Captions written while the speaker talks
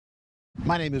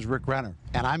My name is Rick Renner,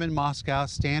 and I'm in Moscow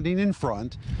standing in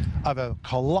front of a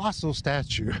colossal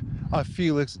statue of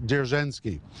Felix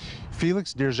Dzerzhinsky.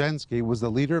 Felix Dzerzhinsky was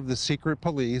the leader of the secret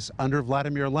police under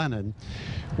Vladimir Lenin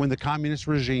when the communist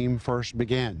regime first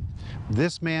began.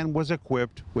 This man was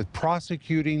equipped with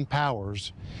prosecuting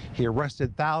powers. He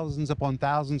arrested thousands upon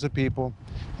thousands of people.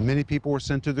 Many people were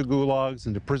sent to the gulags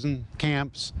and to prison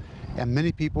camps, and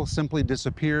many people simply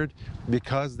disappeared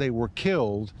because they were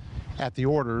killed at the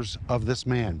orders of this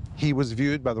man. He was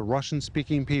viewed by the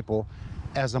Russian-speaking people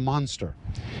as a monster.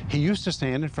 He used to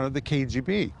stand in front of the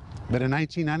KGB, but in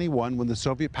 1991, when the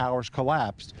Soviet powers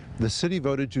collapsed, the city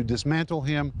voted to dismantle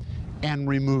him and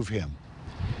remove him.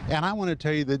 And I want to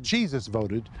tell you that Jesus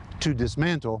voted to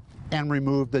dismantle and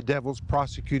remove the devil's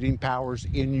prosecuting powers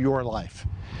in your life.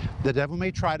 The devil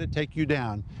may try to take you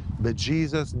down, but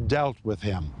Jesus dealt with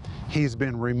him. He's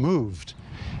been removed.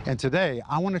 And today,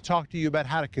 I want to talk to you about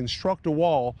how to construct a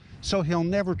wall so he'll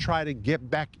never try to get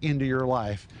back into your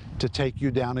life to take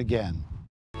you down again.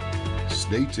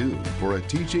 Stay tuned for a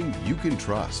teaching you can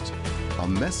trust, a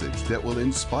message that will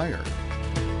inspire,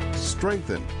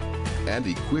 strengthen, and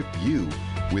equip you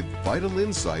with vital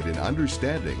insight and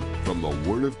understanding from the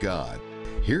Word of God.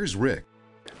 Here's Rick.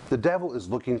 The devil is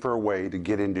looking for a way to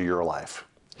get into your life.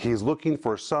 He's looking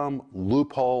for some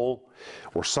loophole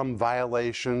or some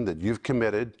violation that you've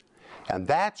committed, and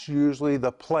that's usually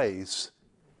the place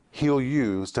he'll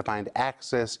use to find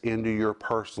access into your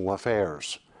personal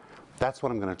affairs. That's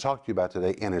what I'm going to talk to you about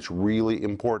today, and it's really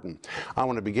important. I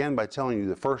want to begin by telling you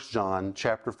that 1 John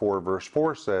chapter 4, verse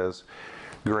 4 says,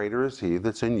 "Greater is he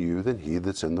that's in you than he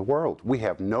that's in the world." We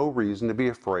have no reason to be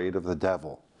afraid of the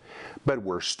devil, but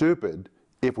we're stupid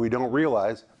if we don't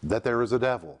realize that there is a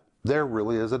devil. There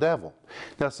really is a devil.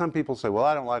 Now, some people say, well,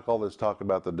 I don't like all this talk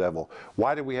about the devil.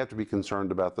 Why do we have to be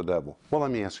concerned about the devil? Well, let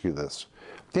me ask you this.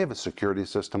 Do you have a security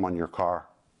system on your car?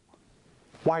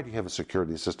 Why do you have a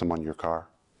security system on your car?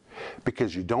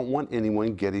 Because you don't want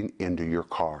anyone getting into your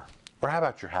car. Or how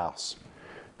about your house?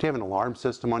 Do you have an alarm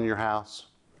system on your house?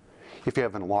 If you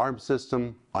have an alarm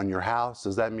system on your house,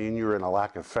 does that mean you're in a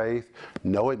lack of faith?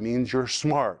 No, it means you're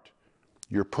smart.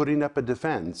 You're putting up a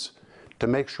defense to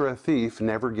make sure a thief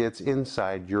never gets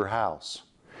inside your house.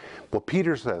 Well,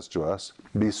 Peter says to us,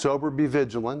 be sober, be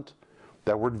vigilant.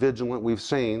 That word vigilant we've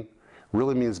seen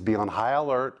really means be on high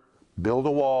alert, build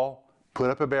a wall, put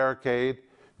up a barricade,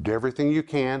 do everything you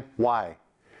can. Why?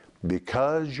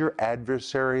 Because your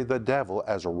adversary, the devil,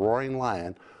 as a roaring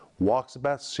lion, walks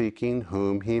about seeking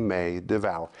whom he may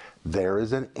devour. There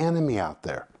is an enemy out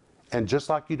there. And just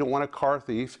like you don't want a car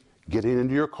thief getting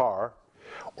into your car,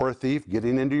 or a thief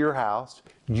getting into your house,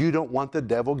 you don't want the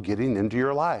devil getting into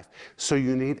your life. So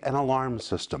you need an alarm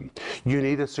system. You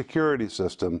need a security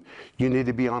system. You need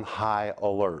to be on high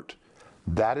alert.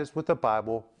 That is what the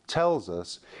Bible tells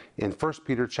us in 1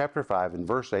 Peter chapter 5 and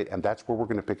verse 8, and that's where we're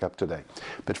going to pick up today.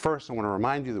 But first, I want to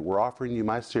remind you that we're offering you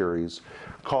my series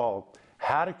called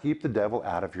How to Keep the Devil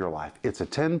Out of Your Life. It's a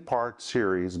 10-part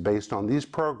series based on these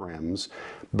programs,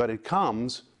 but it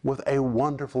comes with a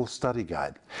wonderful study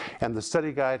guide. And the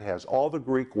study guide has all the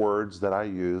Greek words that I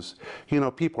use. You know,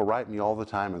 people write me all the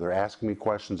time and they're asking me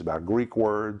questions about Greek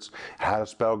words, how to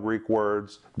spell Greek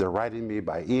words. They're writing me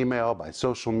by email, by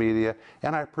social media,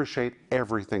 and I appreciate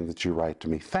everything that you write to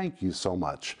me. Thank you so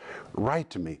much. Write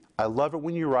to me. I love it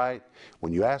when you write,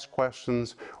 when you ask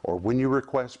questions, or when you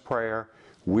request prayer.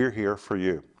 We're here for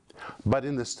you. But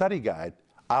in the study guide,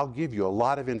 I'll give you a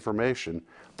lot of information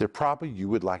that probably you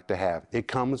would like to have. It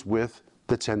comes with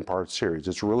the 10-part series.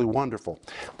 It's really wonderful.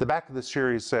 The back of the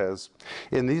series says,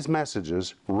 in these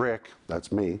messages, Rick,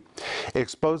 that's me,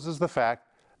 exposes the fact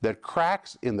that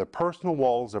cracks in the personal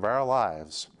walls of our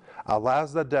lives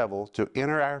allows the devil to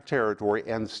enter our territory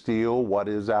and steal what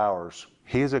is ours.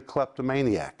 He's a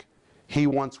kleptomaniac. He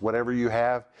wants whatever you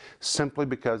have simply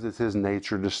because it's his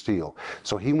nature to steal.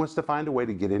 So he wants to find a way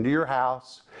to get into your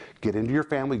house, get into your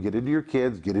family, get into your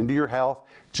kids, get into your health,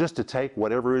 just to take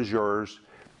whatever is yours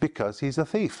because he's a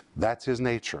thief. That's his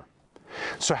nature.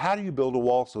 So how do you build a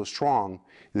wall so strong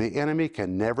the enemy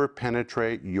can never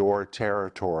penetrate your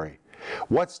territory?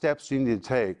 What steps do you need to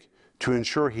take to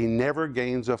ensure he never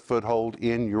gains a foothold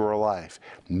in your life?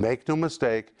 Make no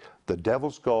mistake, the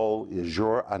devil's goal is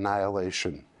your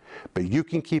annihilation. But you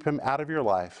can keep him out of your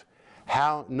life.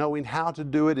 Knowing how to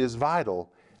do it is vital,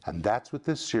 and that's what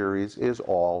this series is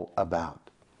all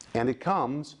about. And it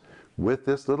comes with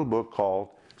this little book called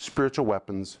Spiritual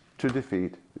Weapons to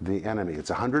Defeat the Enemy. It's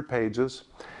 100 pages,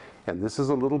 and this is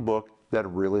a little book that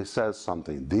really says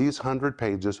something. These 100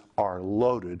 pages are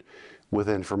loaded with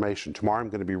information. Tomorrow I'm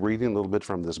going to be reading a little bit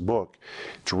from this book.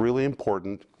 It's really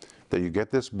important that you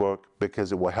get this book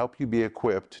because it will help you be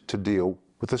equipped to deal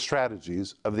with the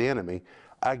strategies of the enemy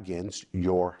against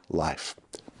your life.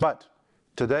 But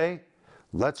today,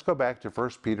 let's go back to 1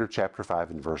 Peter chapter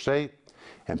 5 and verse 8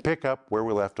 and pick up where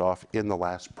we left off in the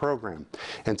last program.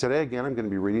 And today, again, I'm going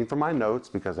to be reading from my notes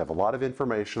because I have a lot of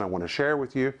information I want to share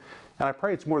with you. And I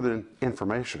pray it's more than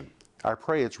information. I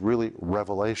pray it's really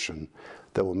revelation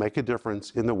that will make a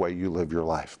difference in the way you live your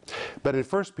life. But in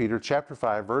 1 Peter chapter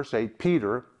 5, verse 8,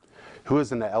 Peter, who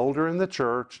is an elder in the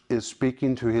church, is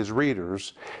speaking to his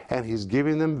readers, and he's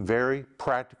giving them very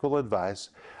practical advice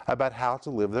about how to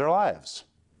live their lives.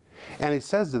 And he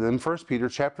says to them, 1 Peter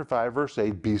chapter 5, verse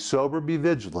 8, be sober, be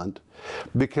vigilant,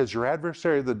 because your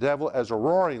adversary, the devil, as a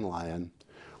roaring lion,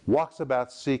 walks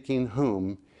about seeking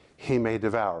whom he may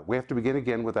devour. We have to begin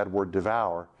again with that word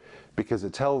devour, because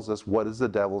it tells us what is the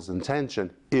devil's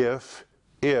intention if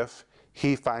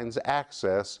he finds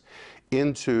access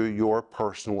into your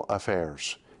personal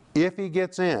affairs. If he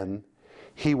gets in,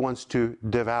 he wants to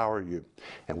devour you.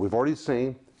 And we've already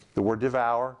seen the word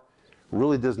devour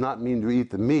really does not mean to eat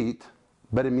the meat,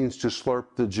 but it means to slurp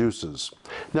the juices.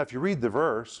 Now, if you read the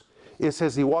verse, it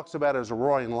says he walks about as a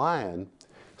roaring lion,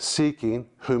 seeking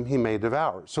whom he may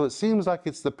devour. So it seems like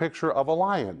it's the picture of a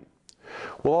lion.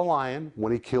 Well, a lion,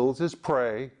 when he kills his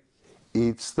prey,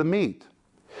 eats the meat.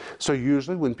 So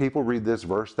usually when people read this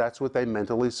verse, that's what they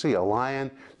mentally see. A lion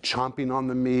chomping on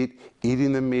the meat,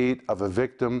 eating the meat of a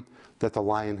victim that the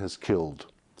lion has killed.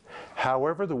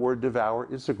 However, the word devour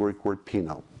is the Greek word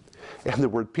pino. And the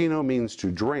word pino means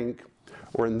to drink,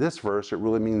 or in this verse, it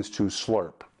really means to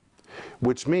slurp.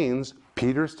 Which means,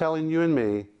 Peter's telling you and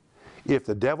me, if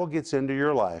the devil gets into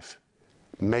your life,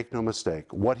 make no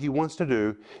mistake. What he wants to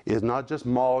do is not just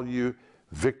maul you,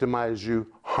 victimize you,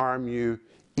 harm you,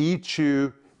 eat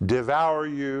you, devour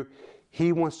you.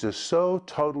 He wants to so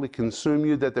totally consume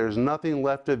you that there's nothing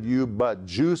left of you but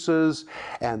juices,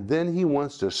 and then he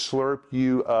wants to slurp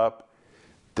you up.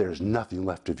 There's nothing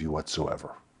left of you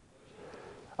whatsoever.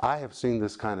 I have seen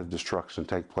this kind of destruction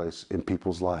take place in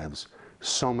people's lives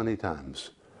so many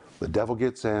times. The devil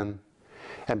gets in,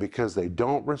 and because they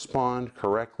don't respond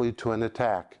correctly to an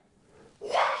attack,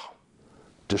 wow,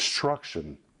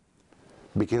 destruction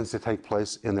begins to take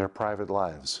place in their private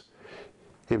lives.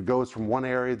 It goes from one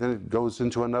area, then it goes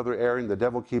into another area, and the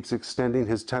devil keeps extending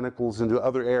his tentacles into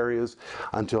other areas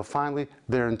until finally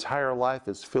their entire life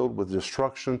is filled with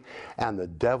destruction, and the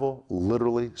devil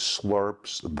literally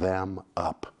slurps them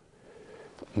up.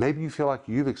 Maybe you feel like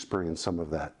you've experienced some of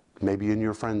that. Maybe in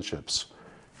your friendships.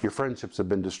 Your friendships have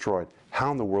been destroyed.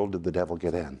 How in the world did the devil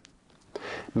get in?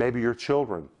 Maybe your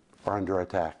children are under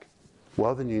attack.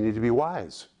 Well, then you need to be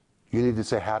wise. You need to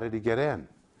say, how did he get in?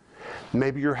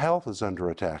 Maybe your health is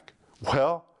under attack.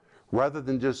 Well, rather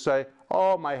than just say,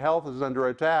 oh, my health is under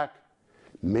attack,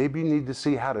 maybe you need to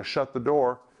see how to shut the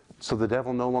door so the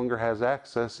devil no longer has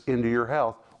access into your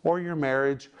health or your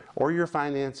marriage or your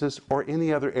finances or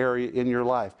any other area in your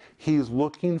life. He's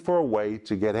looking for a way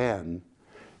to get in.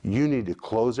 You need to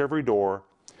close every door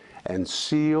and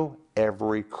seal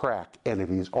every crack. And if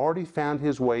he's already found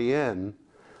his way in,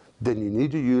 then you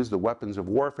need to use the weapons of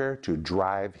warfare to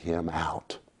drive him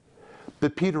out.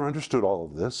 But Peter understood all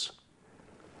of this,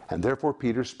 and therefore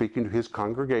Peter's speaking to his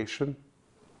congregation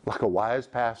like a wise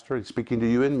pastor. He's speaking to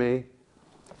you and me.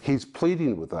 He's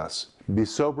pleading with us, be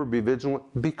sober, be vigilant,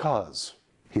 because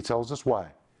he tells us why.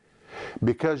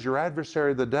 Because your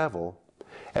adversary, the devil,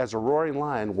 as a roaring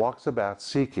lion, walks about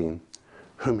seeking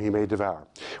whom he may devour.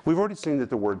 We've already seen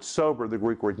that the word sober, the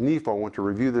Greek word nepho, I want to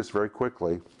review this very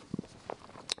quickly,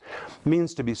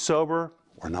 means to be sober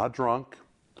or not drunk,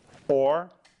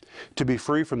 or to be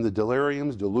free from the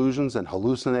deliriums, delusions, and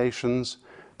hallucinations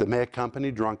that may accompany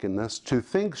drunkenness, to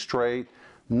think straight,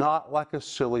 not like a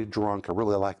silly drunk. I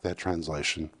really like that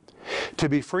translation. To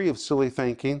be free of silly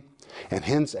thinking, and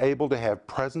hence able to have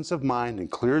presence of mind and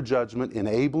clear judgment,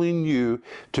 enabling you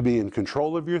to be in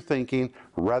control of your thinking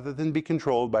rather than be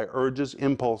controlled by urges,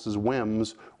 impulses,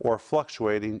 whims, or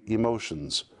fluctuating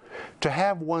emotions. To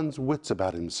have one's wits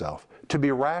about himself, to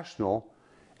be rational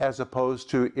as opposed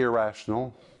to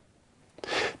irrational,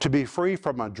 to be free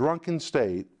from a drunken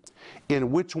state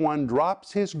in which one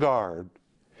drops his guard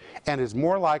and is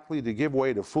more likely to give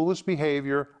way to foolish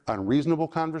behavior, unreasonable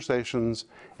conversations,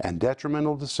 and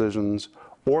detrimental decisions,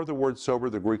 or the word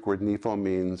sober, the Greek word nepho,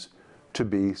 means to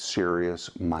be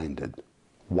serious-minded.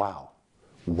 Wow.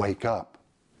 Wake up.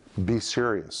 Be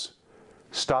serious.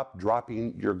 Stop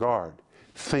dropping your guard.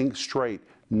 Think straight,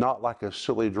 not like a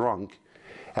silly drunk.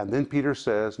 And then Peter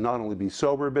says, not only be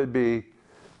sober, but be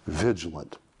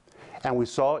vigilant. And we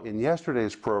saw in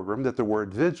yesterday's program that the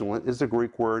word vigilant is the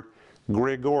Greek word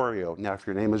Gregorio. Now, if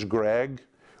your name is Greg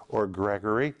or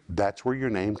Gregory, that's where your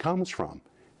name comes from.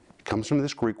 It comes from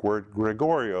this Greek word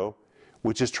Gregorio,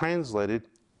 which is translated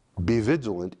be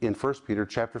vigilant in 1 Peter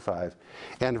chapter 5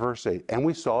 and verse 8. And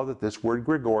we saw that this word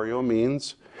Gregorio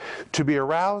means to be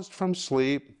aroused from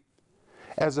sleep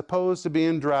as opposed to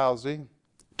being drowsy,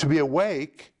 to be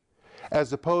awake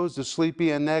as opposed to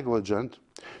sleepy and negligent,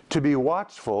 to be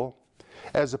watchful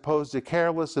as opposed to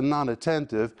careless and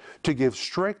non-attentive, to give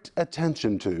strict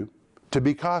attention to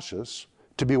be cautious,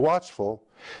 to be watchful,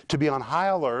 to be on high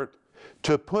alert,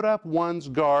 to put up one's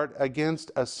guard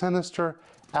against a sinister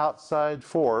outside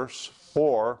force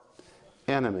or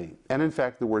enemy. And in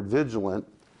fact, the word vigilant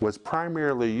was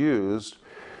primarily used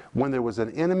when there was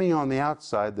an enemy on the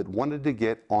outside that wanted to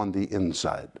get on the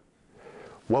inside.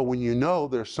 Well, when you know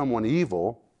there's someone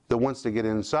evil that wants to get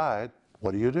inside,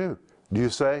 what do? Do you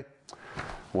say,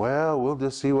 well, we'll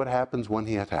just see what happens when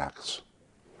he attacks?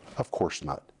 Of course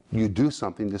not. You do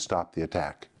something to stop the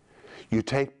attack. You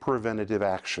take preventative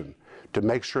action to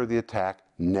make sure the attack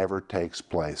never takes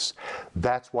place.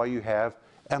 That's why you have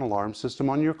an alarm system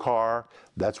on your car.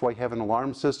 That's why you have an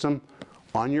alarm system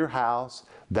on your house.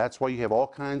 That's why you have all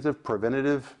kinds of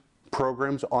preventative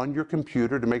programs on your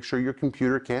computer to make sure your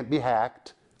computer can't be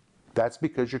hacked. That's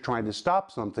because you're trying to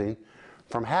stop something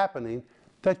from happening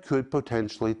that could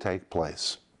potentially take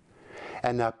place.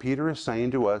 And now Peter is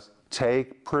saying to us,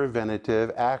 take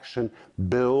preventative action,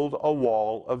 build a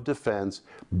wall of defense,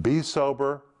 be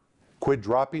sober, quit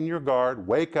dropping your guard,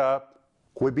 wake up,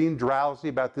 quit being drowsy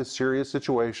about this serious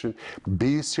situation,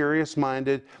 be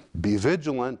serious-minded, be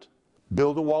vigilant,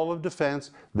 build a wall of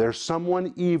defense. There's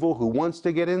someone evil who wants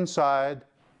to get inside,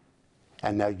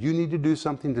 and now you need to do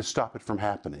something to stop it from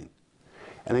happening.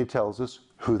 And he tells us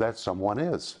who that someone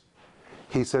is.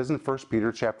 He says in 1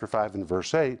 Peter chapter 5 and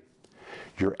verse 8,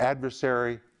 your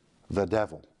adversary, the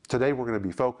devil. Today we're going to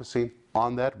be focusing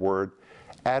on that word,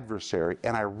 adversary,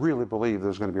 and I really believe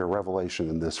there's going to be a revelation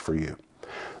in this for you.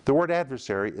 The word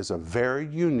adversary is a very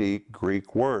unique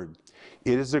Greek word.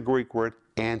 It is the Greek word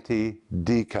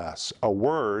antidikos, a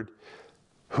word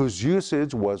whose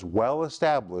usage was well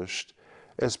established,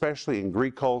 especially in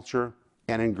Greek culture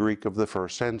and in Greek of the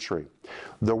first century.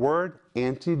 The word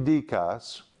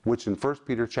antidikos, which in 1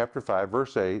 Peter chapter 5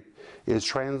 verse 8 is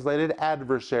translated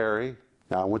adversary,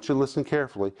 now I want you to listen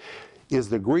carefully, is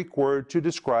the Greek word to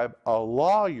describe a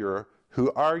lawyer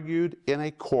who argued in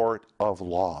a court of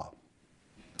law.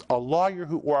 A lawyer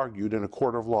who argued in a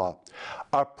court of law.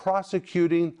 A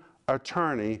prosecuting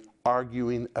attorney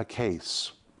arguing a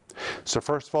case. So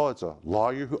first of all, it's a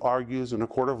lawyer who argues in a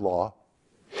court of law.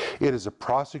 It is a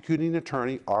prosecuting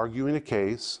attorney arguing a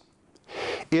case.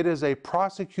 It is a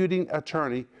prosecuting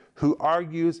attorney who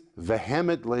argues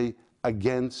vehemently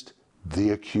against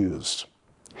the accused.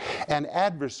 An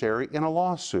adversary in a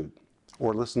lawsuit,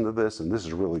 or listen to this, and this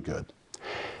is really good.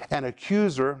 An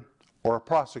accuser or a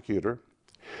prosecutor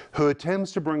who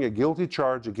attempts to bring a guilty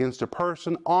charge against a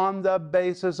person on the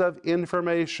basis of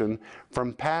information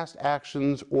from past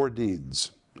actions or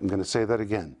deeds. I'm going to say that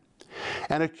again.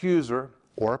 An accuser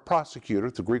or a prosecutor,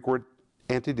 the Greek word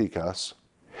antidikos,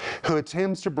 who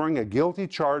attempts to bring a guilty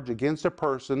charge against a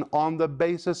person on the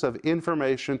basis of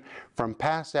information from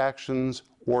past actions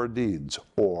or deeds.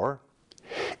 Or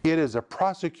it is a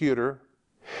prosecutor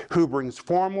who brings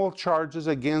formal charges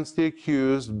against the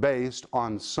accused based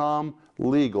on some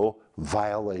legal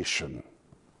violation.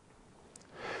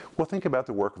 Well, think about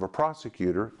the work of a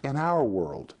prosecutor in our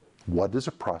world. What does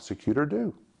a prosecutor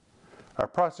do? A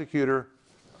prosecutor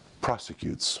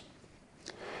prosecutes.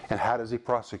 And how does he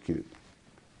prosecute?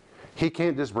 He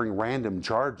can't just bring random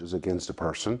charges against a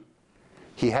person.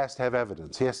 He has to have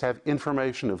evidence. He has to have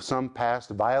information of some past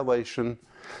violation,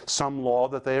 some law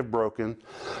that they have broken.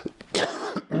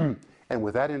 And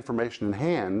with that information in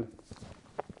hand,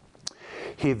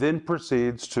 he then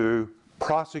proceeds to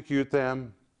prosecute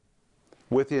them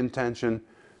with the intention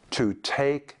to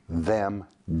take them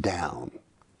down.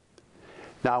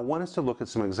 Now, I want us to look at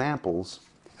some examples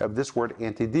of this word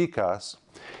antidikos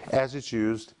as it's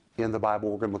used in the Bible.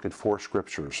 We're going to look at 4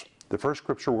 scriptures. The first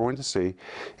scripture we're going to see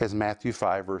is Matthew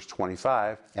 5, verse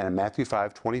 25. And in Matthew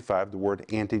 5:25, the word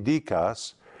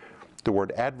antidikos, the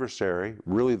word adversary,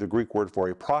 really the Greek word for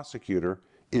a prosecutor,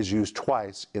 is used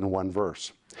twice in one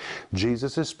verse.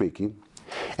 Jesus is speaking,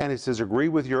 and he says, agree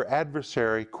with your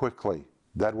adversary quickly.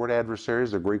 That word adversary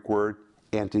is the Greek word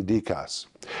antidikos.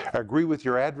 Agree with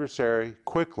your adversary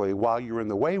quickly while you're in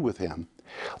the way with him,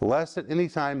 lest at any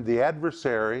time the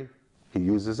adversary he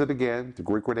uses it again, the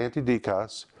Greek word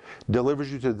antidikos,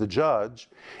 delivers you to the judge,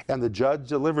 and the judge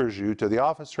delivers you to the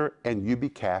officer, and you be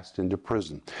cast into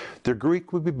prison. The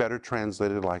Greek would be better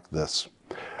translated like this: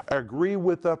 agree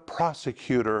with the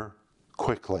prosecutor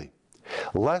quickly,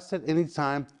 lest at any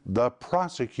time the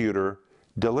prosecutor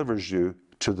delivers you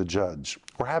to the judge.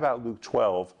 Or how about Luke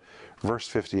 12, verse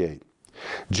 58?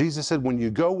 Jesus said, when you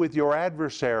go with your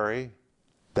adversary,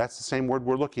 that's the same word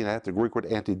we're looking at, the Greek word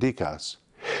antidikos.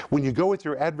 When you go with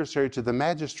your adversary to the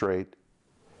magistrate,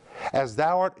 as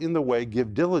thou art in the way,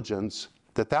 give diligence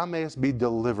that thou mayest be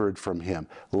delivered from him,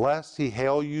 lest he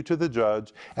hale you to the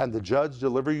judge, and the judge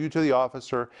deliver you to the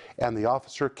officer, and the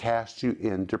officer cast you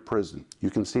into prison. You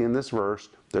can see in this verse,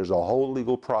 there's a whole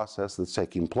legal process that's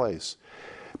taking place.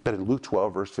 But in Luke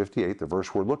 12, verse 58, the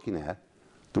verse we're looking at,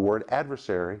 the word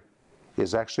adversary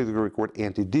is actually the Greek word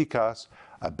antidikos.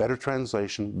 A better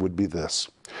translation would be this: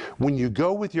 when you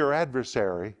go with your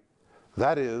adversary,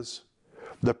 that is,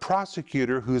 the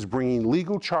prosecutor who's bringing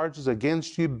legal charges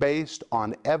against you based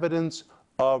on evidence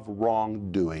of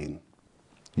wrongdoing.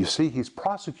 You see, he's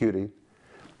prosecuting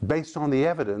based on the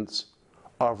evidence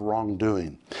of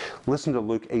wrongdoing. Listen to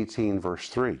Luke 18, verse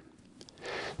 3.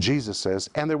 Jesus says,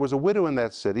 and there was a widow in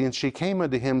that city, and she came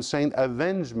unto him, saying,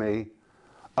 avenge me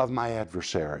of my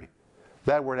adversary.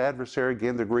 That word adversary,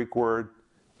 again, the Greek word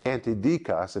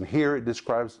antidikos, and here it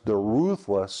describes the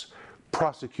ruthless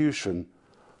prosecution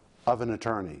of an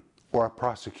attorney or a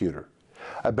prosecutor.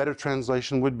 A better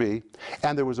translation would be,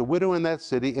 and there was a widow in that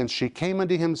city, and she came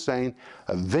unto him, saying,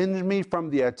 avenge me from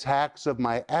the attacks of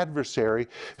my adversary,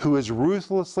 who is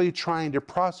ruthlessly trying to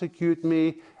prosecute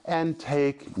me and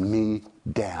take me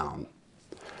down.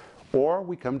 Or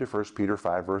we come to 1 Peter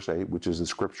 5, verse 8, which is the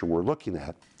scripture we're looking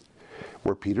at,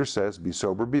 where Peter says, be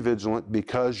sober, be vigilant,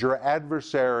 because your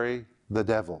adversary, the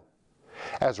devil,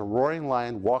 as a roaring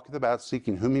lion, walketh about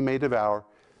seeking whom he may devour.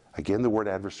 Again, the word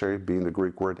adversary being the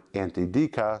Greek word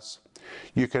antidikos.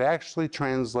 You could actually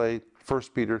translate 1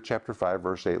 Peter chapter 5,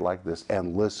 verse 8 like this,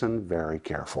 and listen very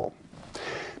careful.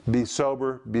 Be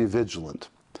sober, be vigilant,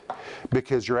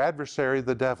 because your adversary,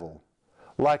 the devil,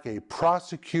 like a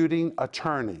prosecuting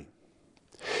attorney,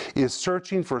 is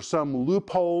searching for some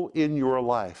loophole in your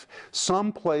life,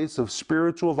 some place of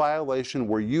spiritual violation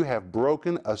where you have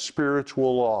broken a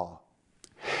spiritual law.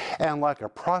 And like a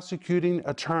prosecuting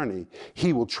attorney,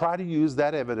 he will try to use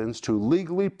that evidence to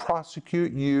legally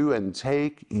prosecute you and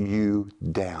take you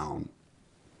down.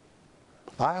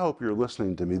 I hope you're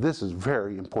listening to me. This is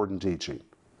very important teaching.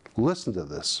 Listen to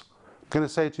this. I'm going to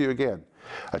say it to you again.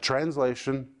 A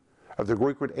translation of the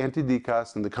Greek word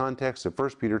antidikos in the context of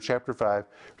 1 Peter chapter 5,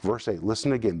 verse 8.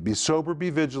 Listen again. Be sober, be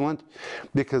vigilant,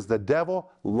 because the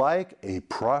devil, like a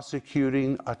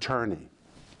prosecuting attorney,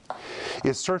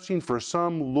 is searching for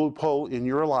some loophole in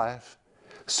your life,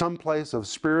 some place of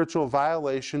spiritual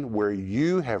violation where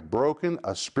you have broken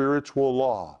a spiritual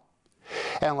law.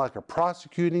 And like a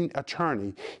prosecuting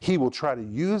attorney, he will try to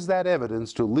use that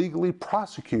evidence to legally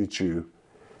prosecute you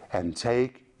and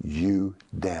take you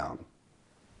down.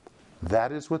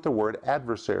 That is what the word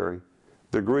adversary,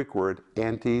 the Greek word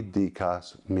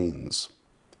antidikos, means.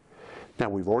 Now,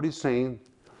 we've already seen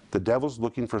the devil's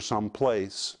looking for some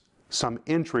place, some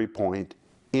entry point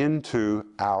into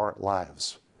our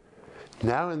lives.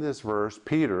 Now in this verse,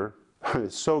 Peter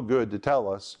is so good to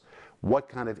tell us what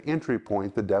kind of entry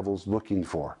point the devil's looking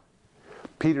for.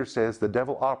 Peter says the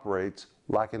devil operates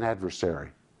like an adversary,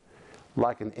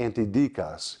 like an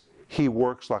antidikos. He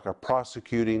works like a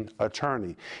prosecuting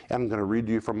attorney. And I'm going to read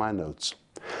to you from my notes.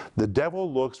 The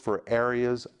devil looks for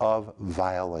areas of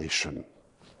violation.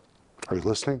 Are you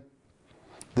listening?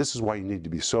 This is why you need to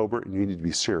be sober and you need to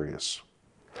be serious.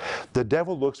 The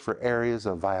devil looks for areas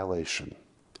of violation.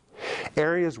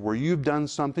 Areas where you've done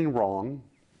something wrong,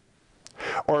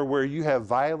 or where you have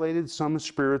violated some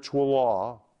spiritual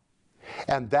law,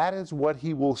 and that is what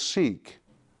he will seek.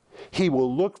 He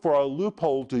will look for a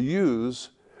loophole to use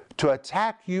to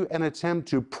attack you and attempt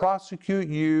to prosecute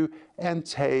you and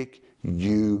take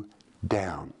you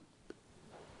down.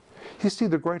 You see,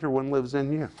 the greater one lives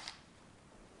in you.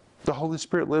 The Holy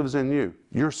Spirit lives in you.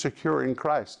 You're secure in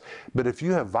Christ. But if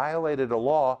you have violated a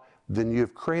law, then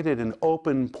you've created an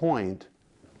open point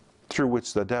through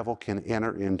which the devil can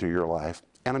enter into your life.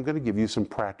 And I'm going to give you some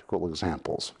practical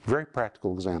examples, very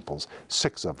practical examples,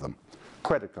 6 of them.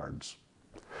 Credit cards.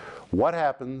 What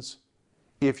happens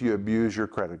if you abuse your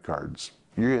credit cards?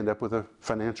 You end up with a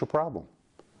financial problem.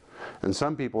 And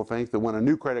some people think that when a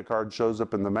new credit card shows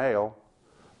up in the mail,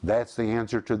 that's the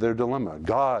answer to their dilemma.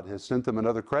 God has sent them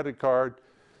another credit card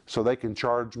so they can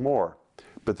charge more.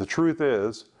 But the truth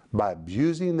is, by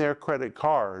abusing their credit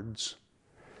cards,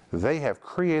 They have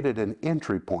created an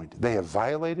entry point. They have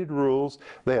violated rules,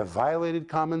 they have violated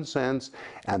common sense,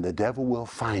 and the devil will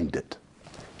find it.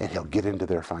 And he'll get into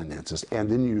their finances. And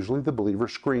then usually the believer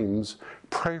screams,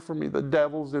 "Pray for me, the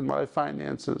devil's in my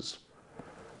finances."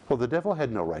 Well, the devil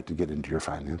had no right to get into your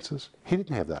finances. He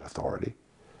didn't have that authority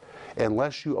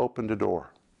unless you opened a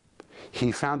door.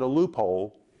 He found a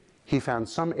loophole. He found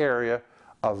some area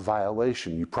of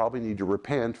violation. You probably need to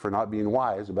repent for not being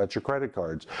wise about your credit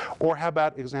cards. Or how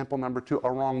about example number 2,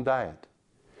 a wrong diet?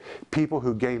 People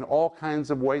who gain all kinds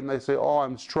of weight and they say, "Oh,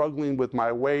 I'm struggling with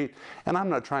my weight," and I'm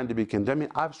not trying to be condemning.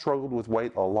 I've struggled with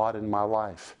weight a lot in my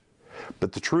life.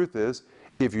 But the truth is,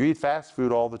 if you eat fast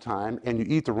food all the time and you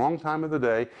eat the wrong time of the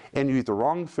day and you eat the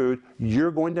wrong food,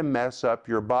 you're going to mess up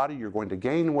your body, you're going to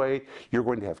gain weight, you're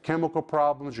going to have chemical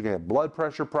problems, you're going to have blood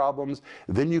pressure problems.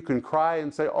 Then you can cry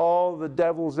and say, "Oh, the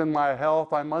devil's in my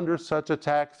health, I'm under such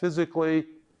attack physically."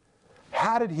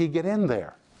 How did he get in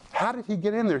there? How did he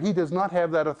get in there? He does not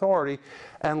have that authority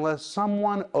unless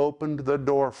someone opened the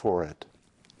door for it.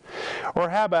 Or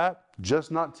how about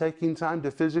just not taking time to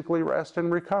physically rest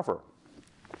and recover?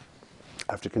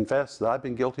 I have to confess that I've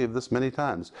been guilty of this many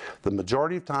times. The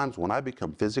majority of times when I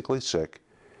become physically sick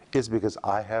is because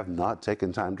I have not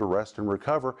taken time to rest and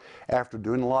recover after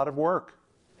doing a lot of work.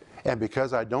 And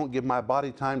because I don't give my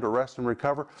body time to rest and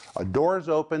recover, a door is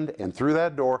opened, and through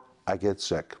that door, I get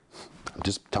sick. I'm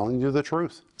just telling you the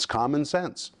truth. It's common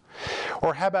sense.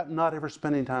 Or how about not ever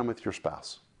spending time with your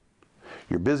spouse?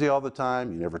 You're busy all the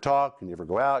time, you never talk, you never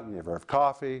go out, you never have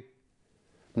coffee,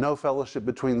 no fellowship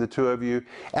between the two of you,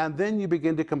 and then you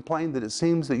begin to complain that it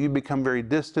seems that you become very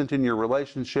distant in your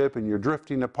relationship and you're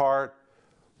drifting apart.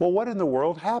 Well, what in the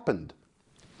world happened?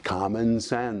 Common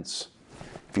sense.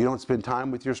 If you don't spend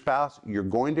time with your spouse, you're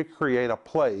going to create a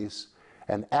place,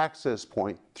 an access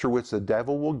point through which the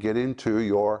devil will get into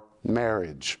your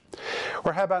marriage.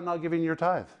 Or how about not giving your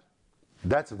tithe?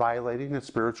 That's violating a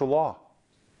spiritual law.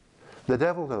 The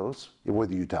devil knows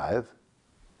whether you tithe.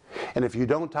 And if you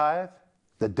don't tithe,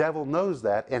 the devil knows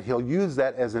that, and he'll use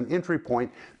that as an entry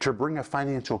point to bring a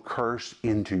financial curse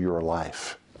into your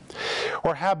life.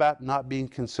 Or how about not being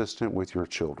consistent with your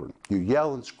children? You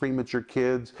yell and scream at your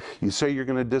kids, you say you're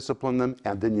going to discipline them,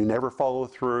 and then you never follow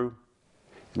through.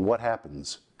 And what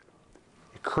happens?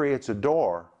 It creates a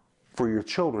door for your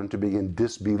children to begin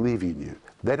disbelieving you.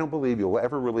 They don't believe you'll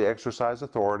ever really exercise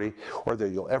authority or that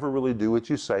you'll ever really do what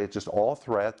you say. It's just all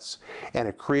threats, and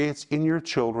it creates in your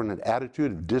children an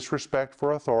attitude of disrespect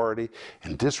for authority,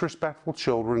 and disrespectful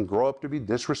children grow up to be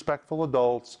disrespectful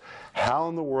adults. How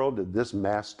in the world did this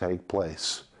mess take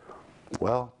place?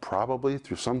 Well, probably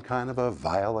through some kind of a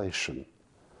violation.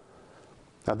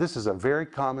 Now, this is a very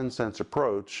common sense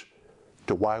approach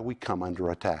to why we come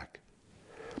under attack.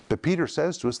 But Peter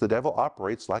says to us the devil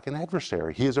operates like an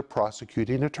adversary. He is a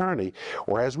prosecuting attorney.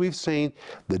 Or as we've seen,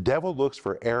 the devil looks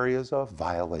for areas of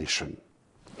violation.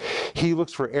 He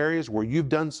looks for areas where you've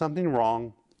done something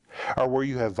wrong or where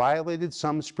you have violated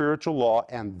some spiritual law,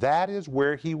 and that is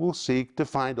where he will seek to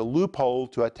find a loophole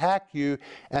to attack you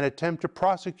and attempt to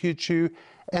prosecute you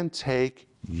and take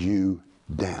you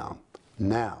down.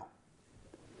 Now,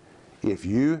 if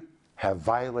you have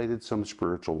violated some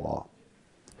spiritual law,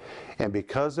 and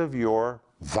because of your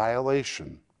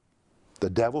violation, the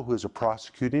devil, who is a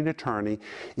prosecuting attorney,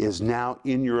 is now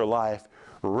in your life,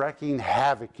 wreaking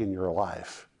havoc in your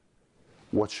life,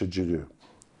 what should you do?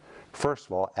 First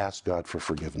of all, ask God for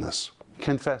forgiveness.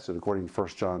 Confess it according to 1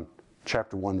 John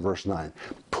chapter 1, verse 9.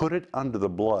 Put it under the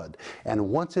blood. And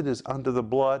once it is under the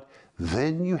blood,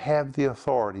 then you have the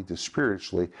authority to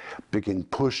spiritually begin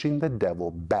pushing the devil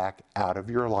back out of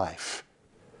your life.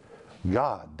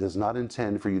 God does not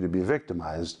intend for you to be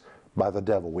victimized by the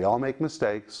devil. We all make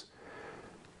mistakes,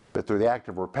 but through the act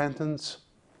of repentance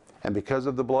and because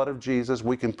of the blood of Jesus,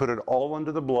 we can put it all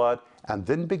under the blood and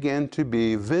then begin to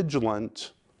be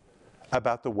vigilant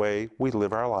about the way we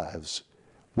live our lives.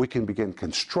 We can begin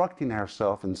constructing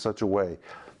ourselves in such a way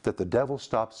that the devil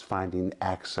stops finding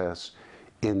access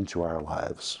into our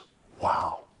lives.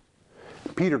 Wow.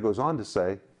 Peter goes on to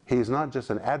say, he's not just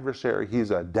an adversary,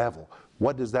 he's a devil.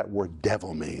 What does that word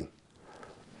devil mean?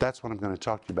 That's what I'm going to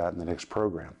talk to you about in the next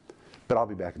program. But I'll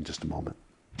be back in just a moment.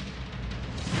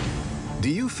 Do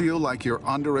you feel like you're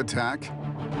under attack?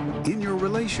 In your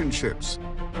relationships,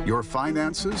 your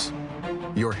finances,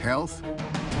 your health?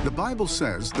 The Bible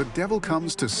says the devil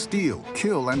comes to steal,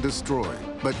 kill, and destroy.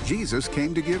 But Jesus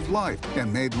came to give life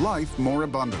and made life more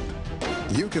abundant.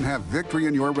 You can have victory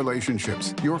in your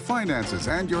relationships, your finances,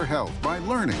 and your health by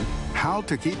learning How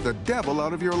to Keep the Devil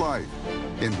Out of Your Life.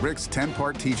 In Rick's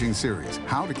 10-part teaching series,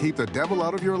 How to Keep the Devil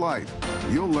Out of Your Life,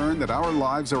 you'll learn that our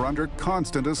lives are under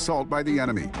constant assault by the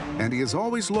enemy, and he is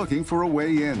always looking for a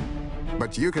way in.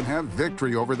 But you can have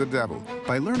victory over the devil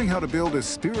by learning how to build a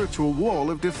spiritual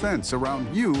wall of defense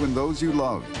around you and those you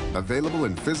love. Available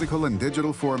in physical and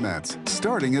digital formats,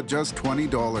 starting at just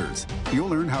 $20. You'll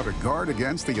learn how to guard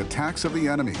against the attacks of the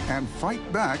enemy and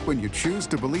fight back when you choose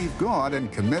to believe God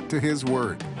and commit to His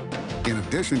Word. In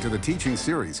addition to the teaching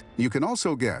series, you can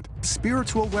also get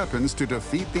Spiritual Weapons to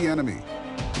Defeat the Enemy.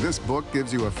 This book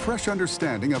gives you a fresh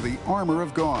understanding of the armor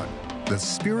of God, the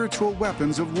spiritual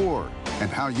weapons of war, and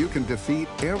how you can defeat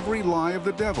every lie of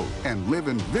the devil and live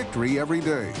in victory every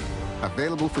day.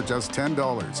 Available for just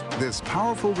 $10, this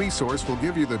powerful resource will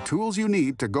give you the tools you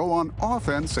need to go on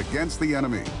offense against the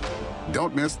enemy.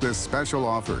 Don't miss this special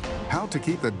offer, How to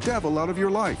Keep the Devil Out of Your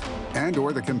Life,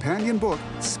 and/or the companion book,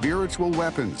 Spiritual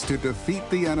Weapons to Defeat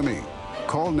the Enemy.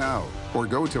 Call now or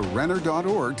go to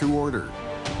renner.org to order.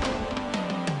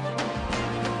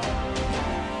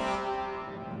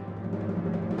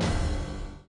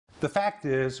 The fact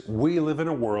is, we live in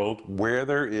a world where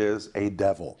there is a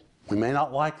devil. We may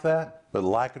not like that, but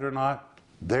like it or not,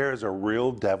 there is a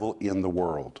real devil in the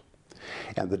world.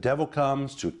 And the devil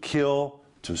comes to kill,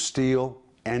 to steal,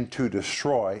 and to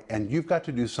destroy, and you've got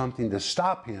to do something to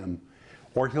stop him,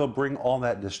 or he'll bring all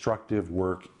that destructive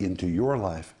work into your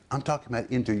life. I'm talking about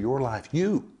into your life,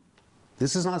 you.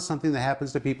 This is not something that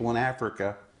happens to people in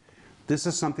Africa. This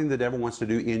is something the devil wants to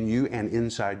do in you and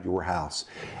inside your house.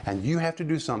 And you have to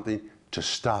do something to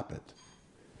stop it.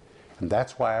 And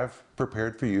that's why I've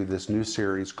prepared for you this new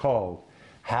series called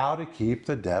How to Keep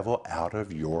the Devil Out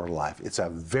of Your Life. It's a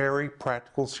very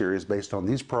practical series based on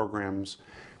these programs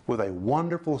with a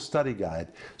wonderful study guide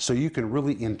so you can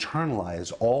really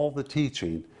internalize all the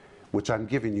teaching which I'm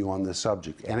giving you on this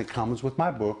subject. And it comes with my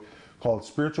book called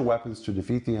Spiritual Weapons to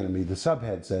Defeat the Enemy. The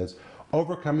subhead says,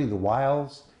 Overcoming the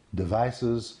Wiles,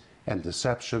 Devices, and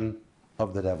Deception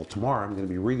of the Devil. Tomorrow I'm going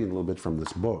to be reading a little bit from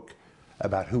this book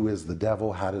about who is the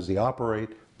devil, how does he operate,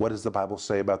 what does the Bible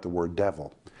say about the word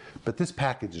devil. But this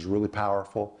package is really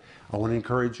powerful. I want to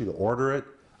encourage you to order it.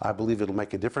 I believe it'll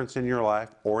make a difference in your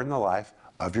life or in the life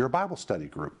of your Bible study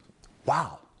group.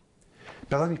 Wow.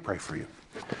 Now let me pray for you.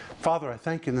 Father, I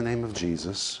thank you in the name of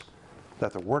Jesus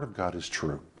that the Word of God is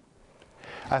true.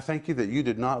 I thank you that you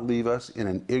did not leave us in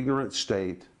an ignorant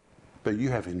state, but you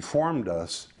have informed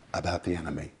us about the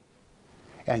enemy.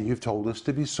 And you've told us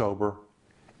to be sober,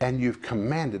 and you've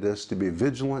commanded us to be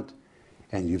vigilant,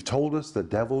 and you've told us the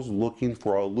devil's looking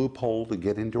for a loophole to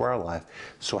get into our life.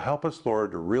 So help us,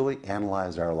 Lord, to really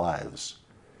analyze our lives,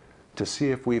 to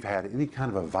see if we've had any kind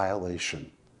of a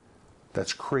violation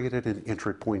that's created an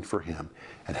entry point for him.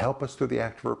 And help us through the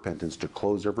act of repentance to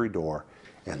close every door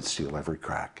and seal every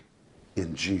crack.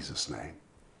 In Jesus' name.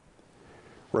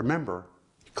 Remember,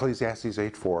 Ecclesiastes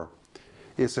 8:4,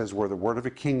 it says, where the word of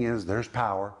a king is, there's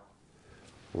power.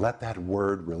 Let that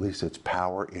word release its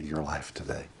power in your life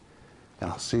today. And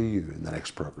I'll see you in the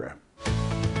next program.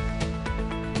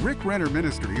 Rick Renner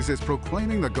Ministries is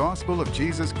proclaiming the gospel of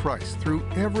Jesus Christ through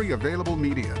every available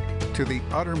media to the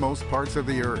uttermost parts of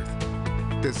the earth.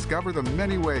 Discover the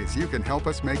many ways you can help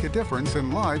us make a difference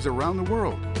in lives around the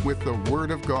world with the Word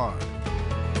of God.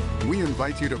 We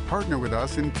invite you to partner with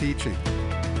us in teaching,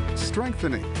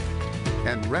 strengthening,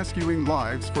 and rescuing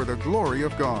lives for the glory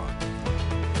of God.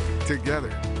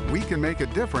 Together, we can make a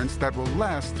difference that will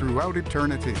last throughout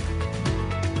eternity.